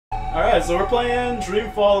Alright, so we're playing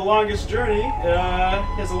Dreamfall, The Longest Journey.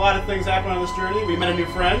 There's a lot of things happening on this journey. We met a new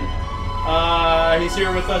friend. He's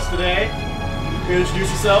here with us today. You introduce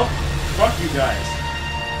yourself? Fuck you guys.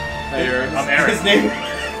 Hey, Erik. I'm Erik. His name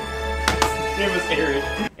is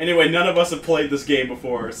Erik. Anyway, none of us have played this game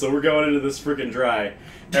before, so we're going into this freaking dry.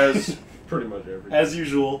 As pretty much everything. As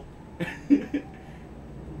usual.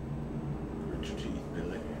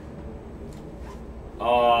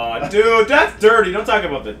 Aw, dude, that's dirty. Don't talk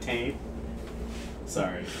about the taint.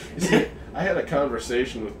 Sorry. See, I had a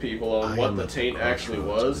conversation with people on what the taint actually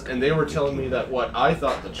was, and they were telling me that what I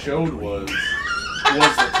thought the chode was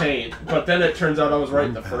the taint, but then it turns out I was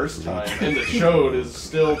right the first time, and the chode is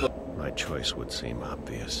still the... My choice would seem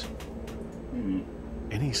obvious.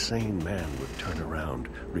 Any sane man would turn around,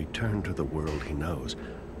 return to the world he knows,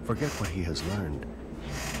 forget what he has learned,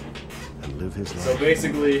 and live his life. So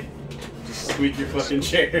basically, just squeak your fucking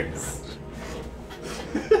chairs.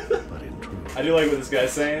 But in truth, I do like what this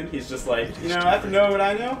guy's saying. He's just like, you know, after knowing what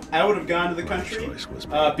I know, I would have gone to the country,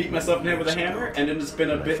 beat myself in the head with a hammer, and then just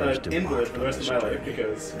been a bit invalid for the rest of my life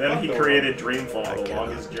because... Then he created Dreamfall, The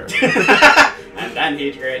Longest Journey. And then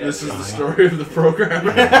he created... This is the story of the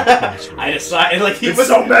programmer. I decided, like, he It's was...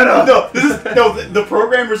 so meta! No, the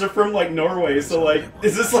programmers are from, like, Norway, so, like,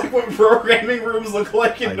 is this, like, what programming rooms look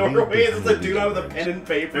like in Norway? Is this a dude out with a pen and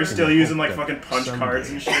paper? They're still using, like, fucking punch cards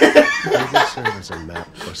and shit. it will serve as a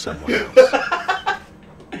map for someone else.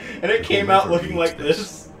 And it came out looking like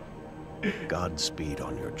this. Godspeed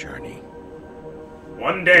on your journey.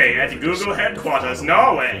 One day at Google headquarters,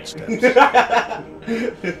 Norway.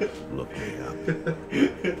 Look me up.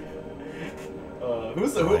 Who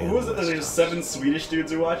is it that there's 7 Swedish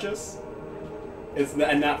dudes who watch us?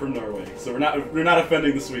 And not from Norway, so we're not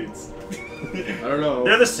offending the Swedes. I don't know.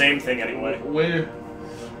 They're the same thing anyway.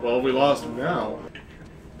 Well, we lost him now.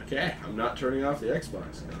 Okay, I'm not turning off the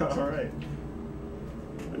Xbox. Alright.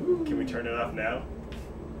 Can we turn it off now?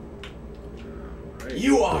 Right.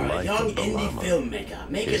 You are The a life young of the indie llama filmmaker.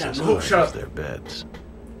 Make is it a as movie. hard shut as up. their beds.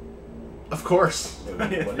 Of course.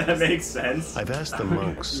 That makes sense. I've asked the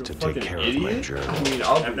monks to take Fucking care of idiot. my I journey. mean,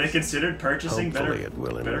 Have they considered purchasing Hopefully it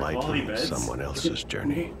will better quality enlighten beds? someone else's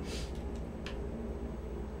journey.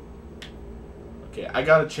 Okay, I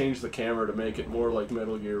gotta change the camera to make it more like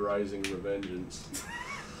Metal Gear Rising Revengeance.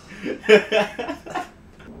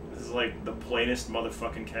 This is like the plainest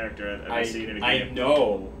motherfucking character I've ever seen in a game. I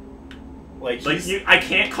know. Like I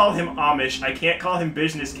can't call him Amish. I can't call him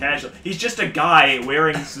business casual. He's just a guy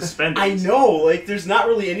wearing suspenders. I know. Like, there's not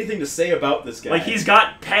really anything to say about this guy. Like, he's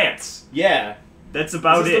got pants. Yeah. That's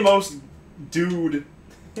about This it. is the most dude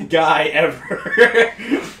guy ever.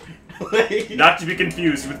 Like, Not to be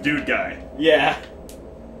confused with Dude Guy. yeah.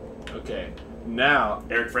 Okay, now...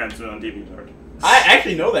 Erik Fransman on DeviantArt. I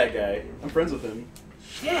actually know that guy. I'm friends with him.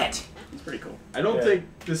 Shit! He's pretty cool. I don't Yeah. think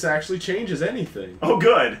this actually changes anything. Oh,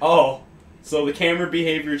 good. Oh. So the camera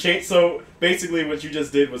behavior changed. So basically what you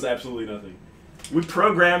just did was absolutely nothing. We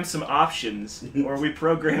programmed some options, or we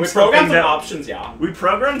programmed We something programmed some that options, yeah. we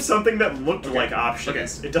programmed something that looked Okay. like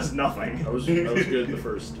options. Okay. It does nothing. I was good the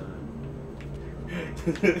first time.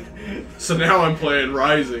 So now I'm playing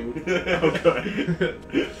Rising. Oh, good.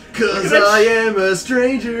 Cause I am a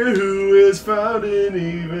stranger who is found in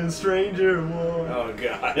even stranger war. Oh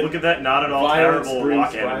god. Look at that not at all Violence terrible brings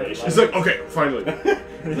walk violence. animation. He's like, okay, finally.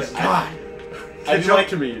 He's like, God. I Catch did up like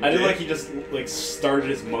to me, I did dick. like he just like started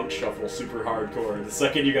his monk shuffle super hardcore the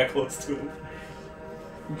second you got close to him.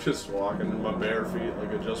 I'm just walking in my bare feet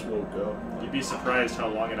like I just woke up. You'd be surprised how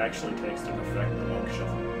long it actually takes to perfect the monk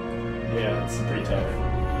shuffle. Yeah, it's pretty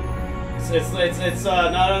tough. It's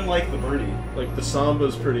not unlike the Bernie. Like, the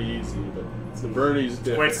Samba's pretty easy, but the Bernie's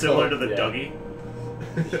different. Quite similar to the Yeah. Dougie.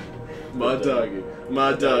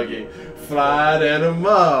 My doggy, flight and a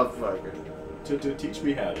motherfucker. To teach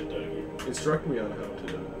me how to Dougie. Instruct me on how to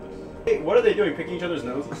do Hey, what are they doing? Picking each other's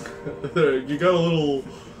noses? this. You got a little...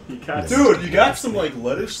 You got Dude, you got some like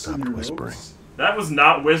lettuce Stopped in your whispering. nose? That was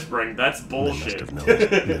not whispering. That's They bullshit.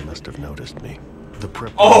 must have noticed me. The Oh!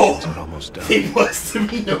 preparations are almost done. He must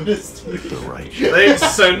have noticed you. The right Thanks,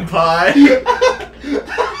 senpai.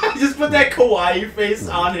 Just put that kawaii face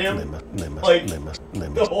on him. Like,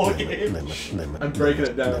 the whole game. I'm breaking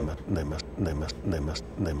it down.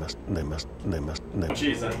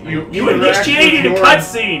 Jeez, You initiated a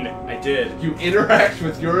cutscene! I did. You interact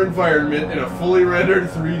with your environment in a fully rendered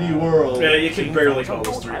 3D world. Yeah, you can barely call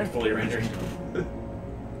this fully rendered.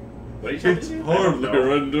 What are you talking It's about? hardly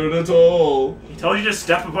rendered at all. He told you to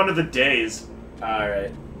step up onto the days.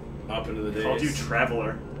 Alright. Up into the He called you days.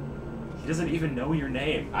 Traveler. He doesn't even know your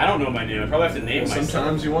name. I don't know my name. I probably have to name myself.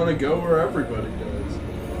 Sometimes you want to go where everybody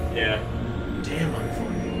does. Yeah. Damn, I'm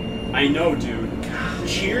funny. I know, dude.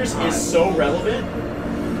 Cheers is so relevant.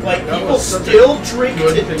 Like, people still drink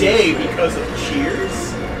today because of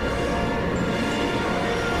Cheers.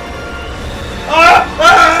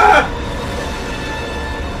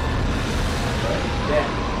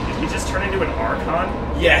 Did he just turn into an Archon?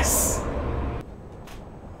 Yes.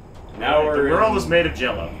 Now The world is made of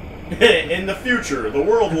Jello. in the future, the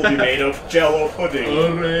world will be made of Jello pudding.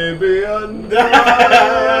 Arabian Nights,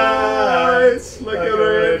 like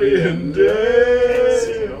Arabian days.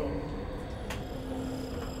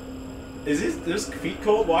 Is this feet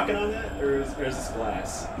cold walking on that, or is this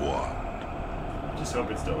glass? What? Just hope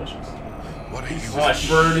it's delicious. What are you Hush.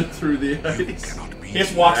 Burning through the You ice. cannot be He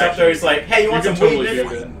just walks up there. He's like, "Hey, you want You some can weed,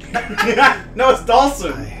 totally nigga?" No, it's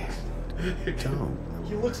Dawson. Don't.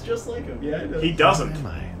 He looks just like him. Yeah, I know. He doesn't. Am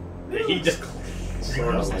I? He just.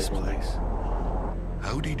 Where is this place?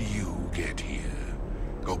 How did you get here?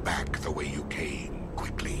 Go back the way you came,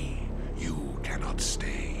 quickly. You cannot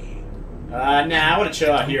stay. Nah, I want to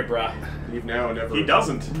chill out here, bruh. Leave now and never. He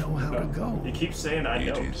doesn't. Know how to go. He keeps saying, I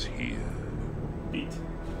It don't. is here. Beat.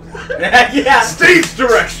 Yeah. Stage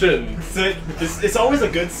direction! So it's always a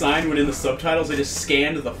good sign when in the subtitles they just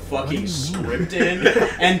scanned the fucking script in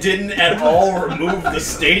and didn't at all remove the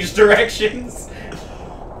stage directions.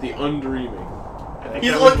 The undreaming. I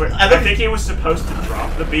He's think, like- I think he was supposed to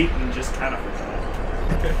drop the beat and just kind of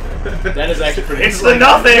forgot. That is actually pretty. It's the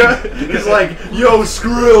nothing! He's like, yo,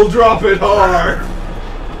 Skrill, drop it hard!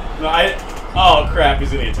 No, oh crap!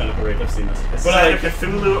 He's gonna get tentacle rape. I've seen this. It's But either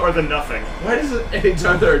Cthulhu or the nothing. Why does it,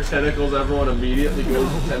 anytime there are tentacles, everyone immediately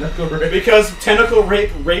goes to tentacle rape? because tentacle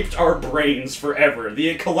rape raped our brains forever.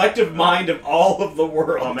 The collective mind of all of the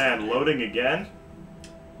world. Oh man, loading again?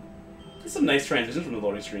 There's some nice transitions from the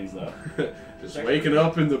loading screens though. Just waking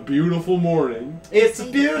up in the beautiful morning. It's a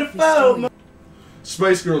beautiful.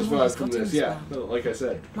 Spice Girls vibe Almost from got this, in yeah. as well. Like I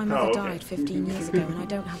said. My mother okay. died 15 years ago, and I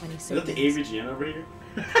don't have any Is that the siblings. AVGN over here?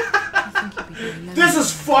 I think you'd be very lonely. This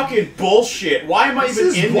is fucking bullshit. Why am I This even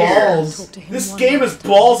is in balls. Talk to him This one game night. is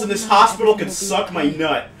balls, and this No, hospital everything can will be suck my okay.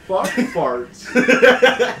 nut. Fuck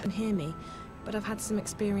farts. You can hear me, but I've had some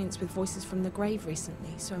experience with voices from the grave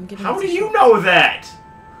recently, so I'm giving How it do a you shot. know that?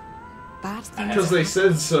 Bad things Because they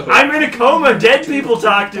said so. I'm in a coma, dead people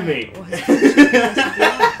talk to me! Or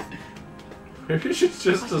has Maybe she's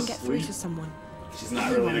I just can get through asleep. to someone. She's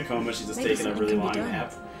not really in a coma, she's just Maybe taking a something really can be long done.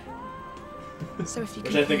 nap. So if you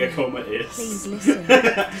Which can I think hear a me, coma is. please listen.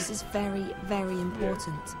 This is very, very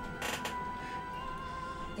important.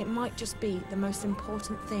 It might just be the most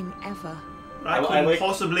important thing ever. I I couldn't like-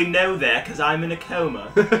 possibly know that because I'm in a coma.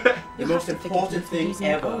 The You'll most have to forgive me important for thing using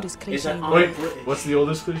the ever oldest is cliche that in I'm the Wait, world. British. what's the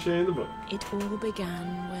oldest cliche in the book? It all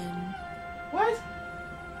began when... What?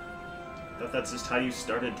 That's just how you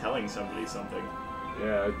started telling somebody something.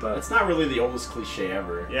 Yeah, I thought. That's not really the oldest cliche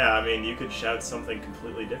ever. Yeah, I mean, you could shout something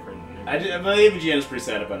completely different. But AVGN is pretty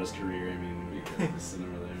sad about his career. I mean, he's sitting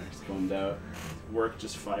over there, he's bummed out. Work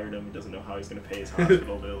just fired him. He doesn't know how he's going to pay his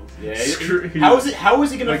hospital bills. Yeah, Screw- how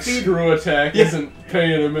is he gonna Like feed? Screw Attack Yeah. isn't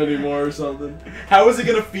paying him anymore or something. How is he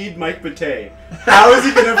gonna feed Mike Matei? How is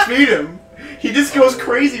he gonna feed him? He just goes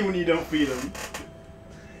crazy when you don't feed him.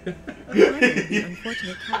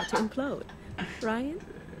 unfortunate cow to implode. Ryan?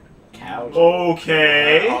 Couch.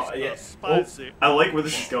 Okay. Yes. Spicy. I like where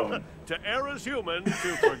this is going. To err is human, to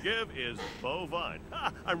forgive is bovine.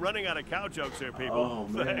 Ha, I'm running out of cow jokes here, people. Oh,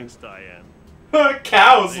 man. Thanks, Diane.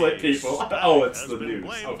 Cows The lick people. static Oh, it's has the been news.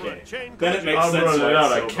 blamed for Okay. chain Then it makes I'm sense running why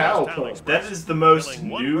out it's of so cow much. puns. That is the most Killing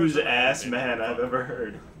one news-ass person man I've ever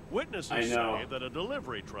heard. Witnesses I know. say that a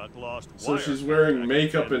delivery truck lost So wire she's wearing contact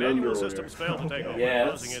makeup and manual underwear. systems failed to take over, Yeah,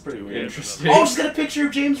 causing that's it pretty to weird. hit Interesting. Oh, she's got a picture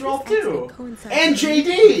of James Rolfe too. Coincides And with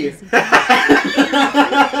JD.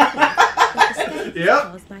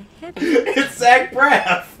 Yep. It's Zach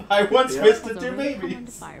Braff. I once Yeah. fisted two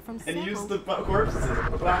babies and used the corpses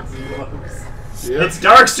as boxing gloves. Yep. It's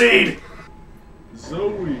Darkseid!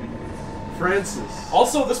 Zoe. Francis.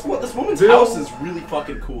 Also, this woman's Bill. house is really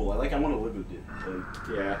fucking cool. I want to live with it.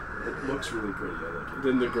 Like, Yeah. it looks really pretty. I like it.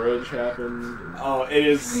 Then the grudge happened. Oh, it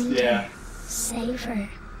is. Yeah. Save her.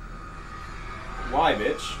 Why,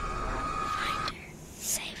 bitch? Find her.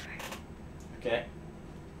 Save her. Okay.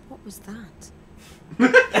 What was that?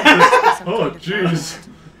 Oh, jeez.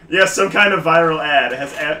 Yeah, some kind of viral ad. It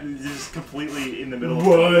has just completely in the middle of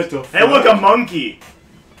What the Hey, look, a monkey!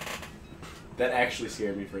 That actually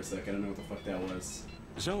scared me for a second. I don't know what the fuck that was.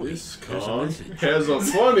 Zoe, This there's a Kong message. has a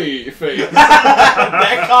funny face.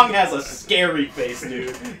 That Kong has a scary face,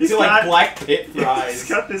 dude. He's got like got- black pit He's eyes.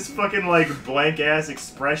 got this fucking, like, blank-ass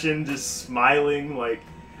expression, just smiling, like,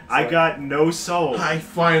 I got no soul. I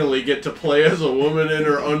finally get to play as a woman in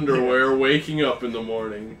her underwear waking up in the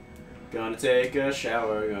morning. Gonna take a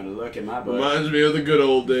shower, gonna look at my butt. Reminds me of the good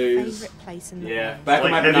old days. Favorite place in the Yeah, world. back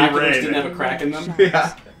when Like my Heavy binoculars Rain. didn't have a crack in them.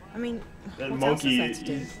 Yeah. I mean, That what else is there monkey,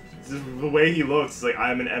 to do? the way he looks is like,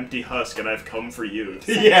 I'm an empty husk and I've come for you.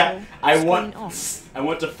 Yeah, I Screen want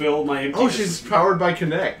off. to fill my empty. Oh, she's powered by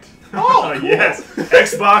Kinect. Oh, cool. Yes!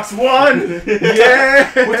 Xbox One!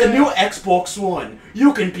 Yeah. With the new Xbox One,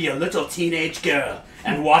 you can be a little teenage girl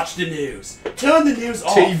and watch the news. Turn the news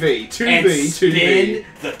off. TV, and spin TV.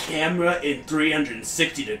 the camera in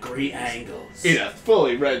 360-degree angles. In a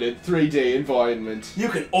fully rendered 3D environment. You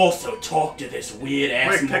can also talk to this weird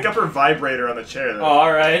ass. Wait, pick up her vibrator on the chair though. Oh,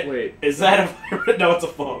 all right. Wait. Is that a? No, it's a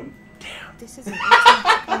phone. This is an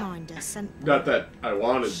automatic reminder sent. Not that I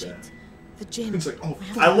wanted that. The gym. It's like, oh,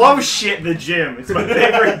 I love shit the gym. It's my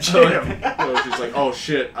favorite gym. No, she's like, oh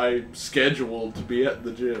shit, I'm scheduled to be at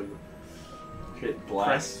the gym. Hit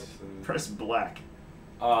black. Press black.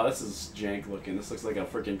 Oh, this is jank looking. This looks like a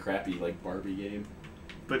freaking crappy like Barbie game.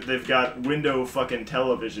 But they've got window fucking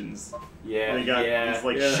televisions. Yeah, They got yeah. these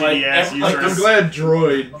like Yeah. shitty ass Like, users. I'm glad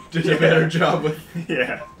Droid did a better job with.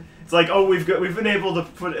 Yeah. It's like, oh, we've been able to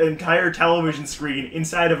put an entire television screen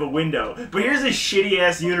inside of a window, but here's a shitty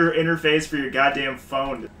ass user interface for your goddamn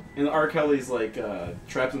phone. And R. Kelly's like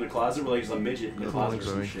trapped in a closet where like there's a midget in the Good closet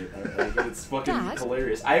or morning, some shit. Like, it's fucking Dad?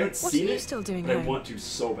 hilarious. I haven't What seen are you it, still doing but I home? want to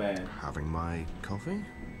so bad. Having my coffee?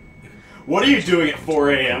 What are you doing at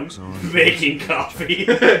 4 a.m.? Making coffee.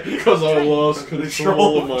 Because I lost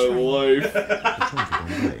control of my life. Return for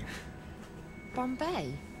Bombay.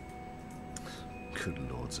 Bombay?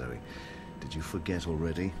 Good Lord, Zoe. Did you forget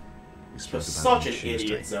already? We spoke You're about such it an on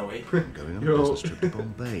Tuesday. idiot, Zoe. I'm going on a Yo. business trip to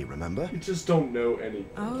Bombay, remember? You just don't know anything.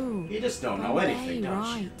 Oh. You just don't know Bombay, anything, don't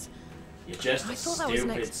you? right. You're just I a thought that was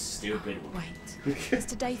stupid, next. stupid Oh, one. wait. Is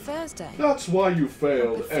today Thursday? That's why you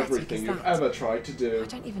failed How pathetic everything is you've that? ever tried to do. I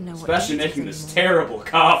don't even know what. Especially date it making is this anymore. terrible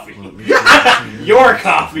coffee. Well, at least I'm saying- Your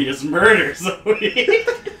coffee is murder, Zoe.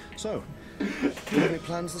 So, do you have any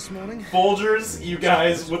plans this morning? Folgers, you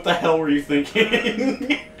guys, what the hell were you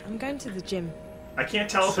thinking? I'm going to the gym. I can't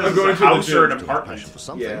tell if I'm this is going a to the house or gym. an Still have apartment. passion for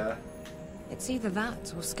something. Yeah. It's either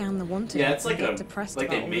that or scan the wanted. Yeah, it's and like get a- depressed like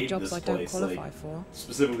they about all the made jobs this I don't place, qualify like- for.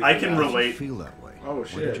 Specifically, I for can that. relate. You feel that way. Oh, Why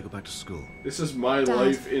shit. don't you go back to school? This is my Dad,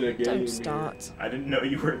 life in a game. Don't here. start. I didn't know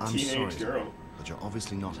you were a I'm teenage sorry. girl. But you're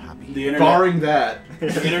obviously not happy. The internet, Barring that. the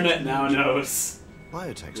internet now knows.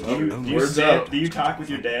 Biotech's Well, not Do only you, Words stand, out. do you talk with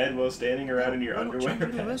your dad while standing around in your Why not jump to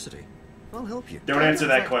underwear? university? I'll help you. Don't answer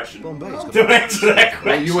that question. Bombay's got Don't answer that Well,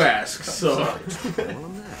 question. you ask, so. Well,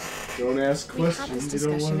 I'm there. Don't ask We've had questions this you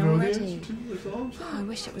don't want to discussion know the already. answer to. That's all I'm saying. Oh, I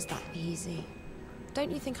wish it was that easy.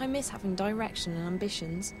 Don't you think I miss having direction and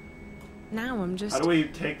ambitions? Now I'm just. How do we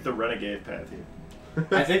take the renegade path here?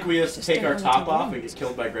 I think we just Just take don't our know what top I off want. and get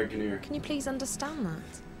killed by Greg Kinnear. Can you please understand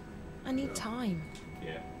that? I need time.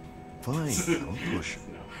 Yeah. Fine, don't push.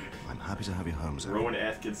 No. I'm happy to have you home, Zoe. Rowan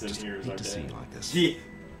Atkinson Just here is our hate to see you dad. like this. Yeah.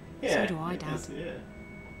 Yeah. do I, Dad. Yeah.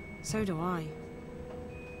 So do I.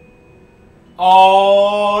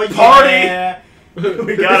 Oh, Party! yeah.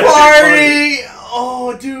 We got Party!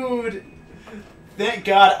 Oh, dude. Thank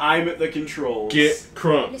God I'm at the controls. Get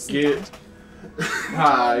crunk. Listen, Get Dad.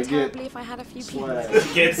 high. I'd Get terribly if I had a few people.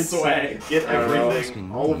 swag. Get swag. Get I don't know.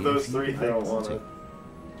 everything. All of those three I don't things. want to.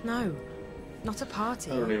 No, not a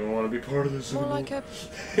party. I don't even want to be part of this More anymore. like a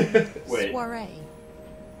Wait. soiree.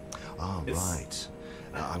 Ah, It's- right.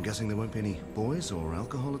 I'm guessing there won't be any boys or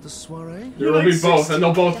alcohol at the soiree? There will be both, and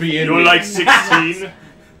they'll both be in. You're like 16.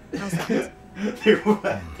 How's that? There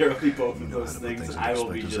will be both of You know those how to put things. things I into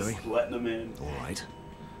will be perspective, just Zoe. letting them in. All right.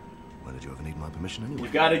 When did you ever need my permission anyway?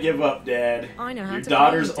 You've got to give up, Dad. I know how Your to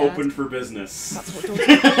daughter's play, Dad. open for business. That's what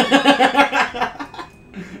daughters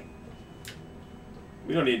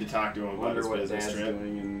We don't need to talk to him about Wonder his what business Dad's trip.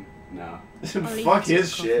 doing and no. leave Fuck you to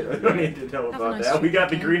his the shit. coffee. We don't need to know Have a about nice that. We trip, got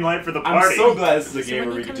the okay? green light for the I'm party. so glad this is a So game when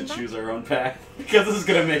where we you get to coming choose our own path because this is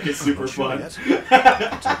gonna make it super I'm not sure fun. yet.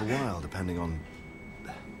 It'll take a while, depending on...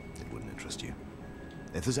 It wouldn't interest you.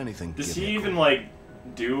 If there's anything, Does give he me a even, call.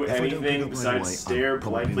 like, do If I don't pick anything up right besides away, stare I'm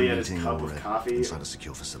probably blankly in a at his meeting cup or, of coffee? inside a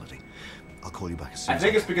secure facility. I'll call you back as soon I as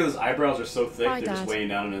think it's because his eyebrows are so thick Bye, they're just Dad. weighing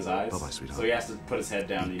down on his eyes. Bye-bye, sweetheart. So he has to put his head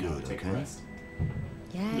down Be and good, take a okay? rest.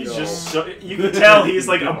 Yeah. He's No. just so, you can tell he's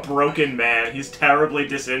like a broken man. He's terribly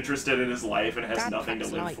disinterested in his life and has Dad nothing to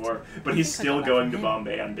packs live light. for. But I he's think I still got that going from to him.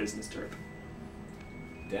 Bombay on business trip.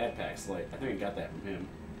 Dad packs light. I think I got that from him.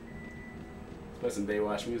 Play some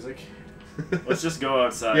Baywatch music. Let's just go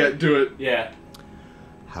outside. Yeah, do it. Yeah.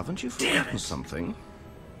 Haven't you forgotten something?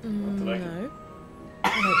 Did I- No. I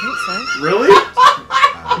don't think so.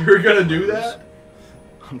 Really? You're gonna do that?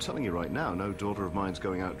 I'm telling you right now, no daughter of mine's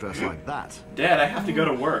going out dressed like that. Dad, I have to go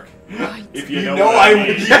to work. Right. If you know, know what I I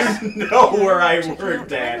mean. you know where I Checking work, out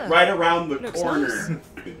Dad. weather. Right around the Looks corner.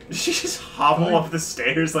 nice. She just hobble up the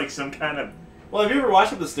stairs like some kind of... Well, have you ever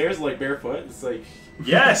walked up the stairs like barefoot? It's like,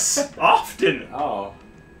 Yes, often. oh.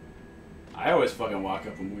 I always fucking walk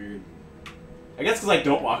up them weird. I guess because I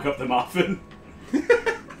don't walk up them often.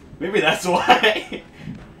 Maybe that's why.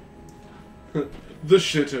 The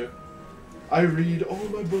shitter. I read all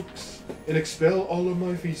my books and expel all of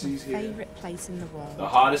my feces here. Favourite place in the world. The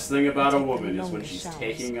hottest thing about a Take the woman is when longest she's showers.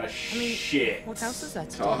 taking a I mean, shit. what else is there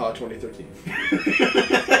to do? Taha 2013.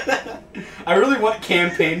 I really want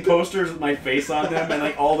campaign posters with my face on them and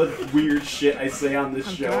like all the weird shit I say on this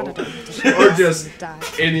I'm show. glad I don't have to Or just Dad.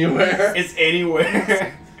 anywhere. It's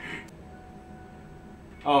anywhere.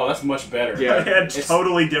 Oh, that's much better. Yeah. It's It's-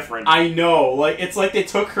 totally different. I know. Like it's like they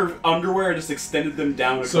took her underwear and just extended them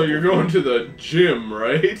down. A So couple you're going feet. to the gym,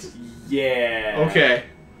 right? Yeah. Okay.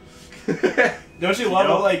 Don't you love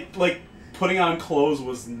Yep. how like putting on clothes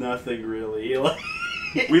was nothing really?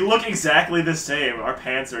 Like, We look exactly the same. Our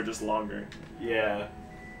pants are just longer. yeah.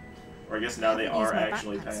 Or I guess now they I haven't are used my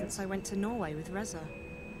actually backpack pants. since I went to Norway with Reza.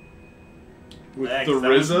 With Yeah, the 'cause that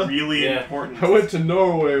was RZA? really Yeah. important. I went to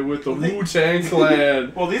Norway with the Wu-Tang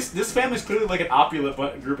Clan. Well, this family's clearly like an opulent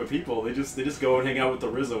group of people. They just go and hang out with the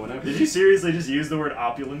RZA whenever. Did you seriously just use the word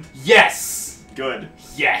opulent? Yes. Good.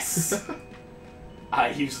 Yes. I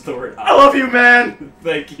used the word. I love you, man!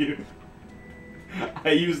 Thank you.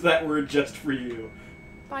 I used that word just for you.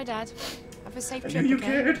 Bye, Dad. Have a safe I trip. knew you okay?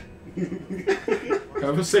 cared.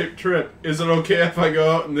 Have a safe trip. Is it okay if I go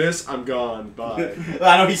out in this? I'm gone. Bye.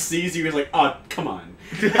 I know he sees you. He's like, oh, come on.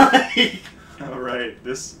 Alright,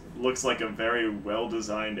 this looks like a very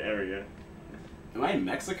well-designed area. Am I in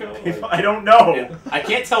Mexico? I don't know. Yeah, I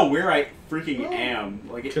can't tell where I freaking am.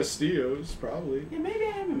 Like, Castillo's, probably. yeah, maybe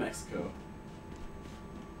I am in Mexico.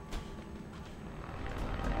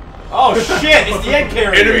 Oh shit! It's the egg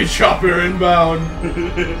carrier. Enemy chopper inbound.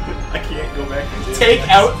 I can't go back to jail. Take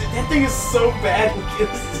out. That thing is so bad.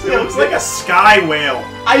 It looks like a sky whale.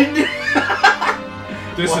 I knew.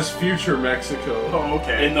 This is future Mexico. Oh,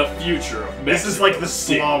 okay. In the future of Mexico. This is like the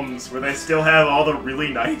City. slums where they still have all the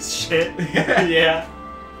really nice shit. Yeah.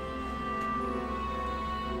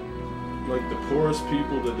 Like the poorest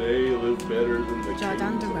people today live better than the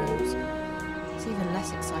Jardanda kings. Rose. It's even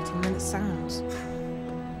less exciting than it sounds.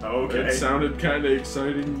 Okay. It sounded kind of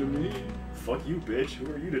exciting to me. Fuck you, bitch.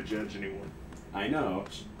 Who are you to judge anyone? I know.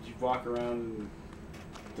 You walk around and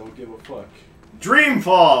don't give a fuck.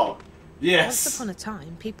 Dreamfall! Yes. Once upon a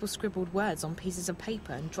time, people scribbled words on pieces of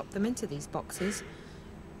paper and dropped them into these boxes.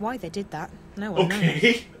 Why they did that, no one knows.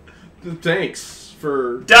 Okay. Thanks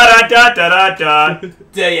for. Da da da da da da.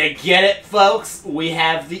 Do you get it, folks? We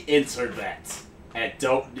have the internet and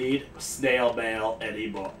don't need snail mail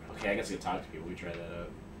anymore. Okay, I guess I can talk to people. We try that out.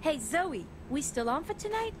 Hey, Zoe, we still on for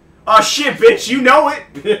tonight? Oh shit, bitch, you know it!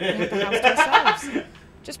 We have the house to ourselves.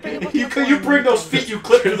 Just bring a bottle of You wine bring and those feet you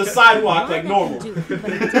clip to the sidewalk like normal. Yo,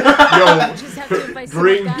 Just have to invite some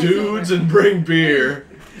bring guys dudes over. and bring beer.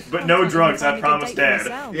 But no drugs, I promise, Dad.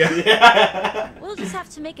 Yeah. Yeah. We'll just have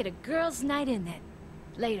to make it a girls' night in then.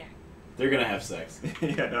 Later. They're gonna have sex.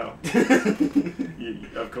 Yeah, no.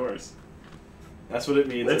 Of course. That's what it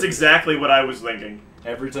means. That's exactly what I was thinking.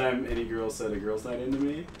 Every time any girl said a girl's night into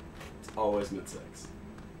me, it's always meant sex.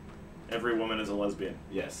 Every woman is a lesbian.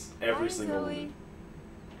 Yes, every Bye, single Zoe. woman.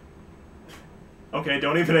 Okay,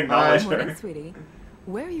 don't even acknowledge Morning, her. sweetie.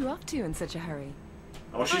 Where are you off to in such a hurry?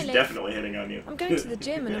 Oh, she's Hi, Liv. definitely hitting on you. I'm going to the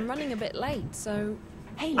gym and I'm running a bit late, so...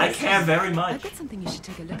 Hey, I listen. care very I've much. got something you should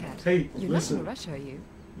take a look at. Hey, You're listen. not in a rush, are you?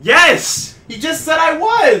 Yes! He just said I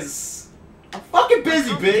was! I'm fucking busy,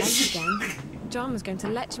 Can't be late bitch! again. John was going to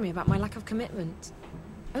lecture me about my lack of commitment.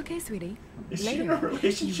 Okay, sweetie. Is she Later. in a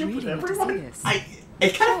relationship You with really want to see everyone? this.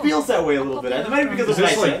 It kind of feels that way a little bit. It might be because Is of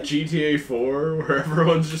what I this like said. GTA 4 where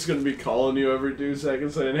everyone's just gonna be calling you every 2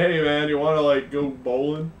 seconds saying, hey man, you wanna like go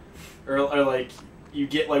bowling? Or like, you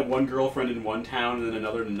get like one girlfriend in one town and then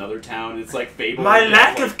another in another town. It's like Fable. My where you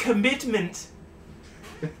lack get, of commitment!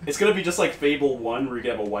 It's gonna be just like Fable 1 where you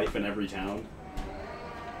have a wife in every town.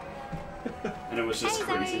 And it was just Hey,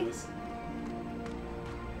 Zoe. craziness.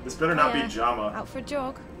 This better not be Hiya. Jama. Out for a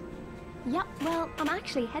jog? Yep, well, I'm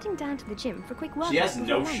actually heading down to the gym for a quick workout. She has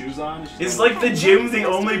no before lunch. shoes on. She's Is going- like the gym the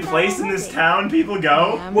only place in this town people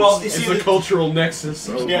go? Well, you It's see, the the, cultural nexus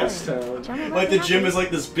of Yeah. this town. Jam like the away, gym happy. is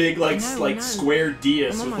like this big like I know, I like know. square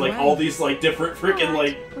dais I'm on with my like way. all these like different freaking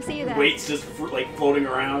like We'll see you there. weights just like floating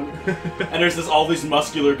around, and there's this all these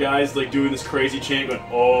muscular guys like doing this crazy chant going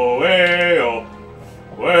oh hey oh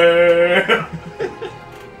way.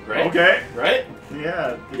 Right? Okay. Right?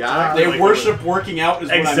 Yeah. Yeah. They like worship working out is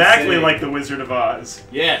what I'm saying. exactly like the Wizard of Oz.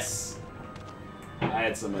 Yes. I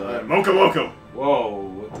had some of that. Mocha Loco. Whoa,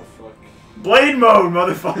 what the fuck? Blade mode,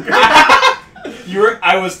 motherfucker.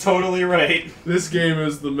 I was totally right. This game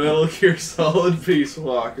is the Metal Gear Solid Peace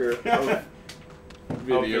Walker of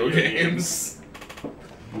video games.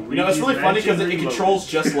 You know, it's really funny because it controls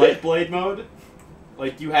just like Blade mode.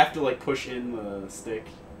 Like, you have to, like, push in the stick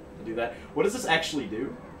to do that. What does this actually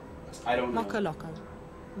do? I don't know. Mocha Loco.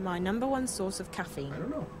 My #1 source of caffeine. I don't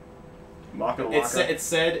know. Mocha Loco. It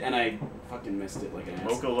said, and I fucking missed it like an ass.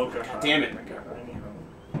 Mocha Loco. God damn it.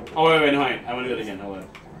 Oh, wait, no, hang on. I want to do it again. Hold on.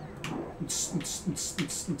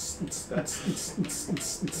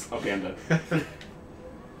 Okay, I'm done.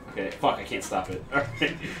 Okay, fuck, I can't stop it.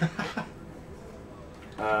 Alright.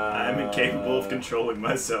 I'm incapable of controlling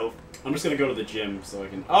myself. I'm just gonna go to the gym so I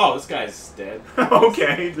can... Oh, this guy's dead.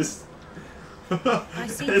 Okay, this... I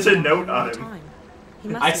see There's him a note all on the him. time. He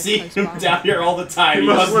must I live see close him by. down here all the time. He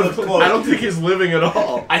must must live close. I don't think he's living at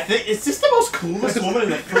all. I think... Is this the most clueless woman in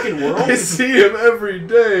the freaking world? I see him every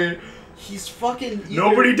day. He's fucking...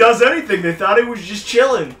 Nobody does anything. They thought he was just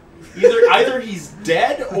chilling. Either he's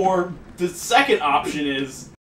dead or the second option is